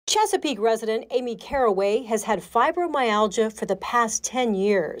Chesapeake resident Amy Caraway has had fibromyalgia for the past 10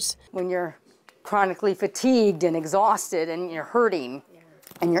 years. When you're chronically fatigued and exhausted and you're hurting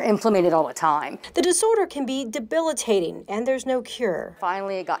and you're inflamed all the time. The disorder can be debilitating and there's no cure.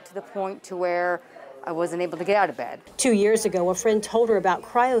 Finally, it got to the point to where I wasn't able to get out of bed. 2 years ago, a friend told her about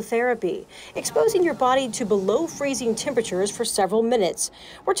cryotherapy, exposing your body to below freezing temperatures for several minutes.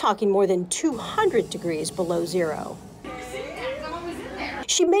 We're talking more than 200 degrees below zero.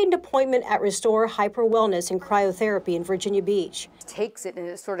 She made an appointment at Restore Hyper Wellness and Cryotherapy in Virginia Beach. Takes it and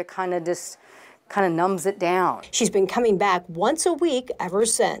it sort of kind of numbs it down. She's been coming back once a week ever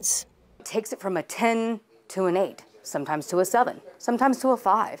since. Takes it from a 10 to an 8, sometimes to a 7, sometimes to a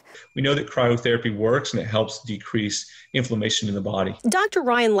 5. We know that cryotherapy works and it helps decrease inflammation in the body. Dr.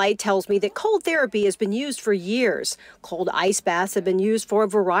 Ryan Light tells me that cold therapy has been used for years. Cold ice baths have been used for a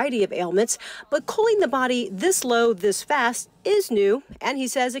variety of ailments, but cooling the body this low, this fast is new, and he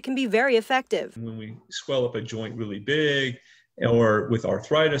says it can be very effective. When we swell up a joint really big, or with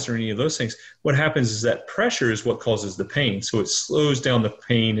arthritis or any of those things, what happens is that pressure is what causes the pain. So it slows down the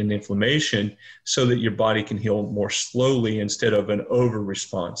pain and inflammation so that your body can heal more slowly instead of an over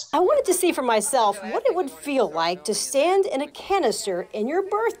response. I wanted to see for myself what it would feel like to stand in a canister in your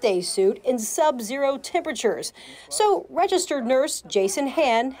birthday suit in sub-zero temperatures. So registered nurse Jason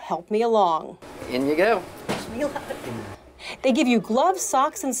Han helped me along. In you go. They give you gloves,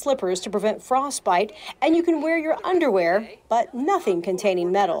 socks, and slippers to prevent frostbite, and you can wear your underwear, but nothing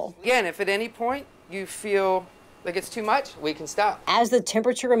containing metal. Again, if at any point you feel like it's too much, we can stop. As the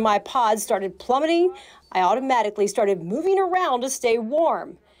temperature in my pod started plummeting, I automatically started moving around to stay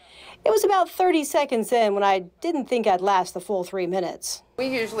warm. It was about 30 seconds in when I didn't think I'd last the full 3 minutes. We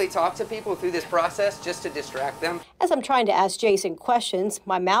usually talk to people through this process just to distract them. As I'm trying to ask Jason questions,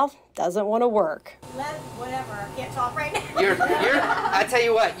 my mouth doesn't want to work. Whatever, I can't talk right now. I tell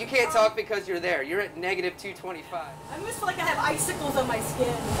you what, you can't talk because you're there. You're at negative 225. I almost feel like I have icicles on my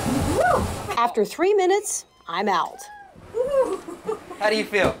skin. Woo! After 3 minutes, I'm out. How do you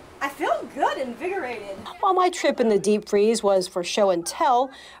feel? I feel good, invigorated. While my trip in the deep freeze was for show and tell,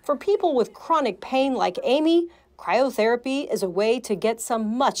 for people with chronic pain like Amy, cryotherapy is a way to get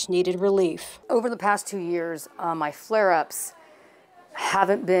some much-needed relief. Over the past 2 years, my flare-ups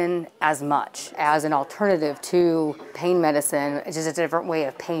haven't been as much as an alternative to pain medicine. It's just a different way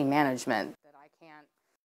of pain management.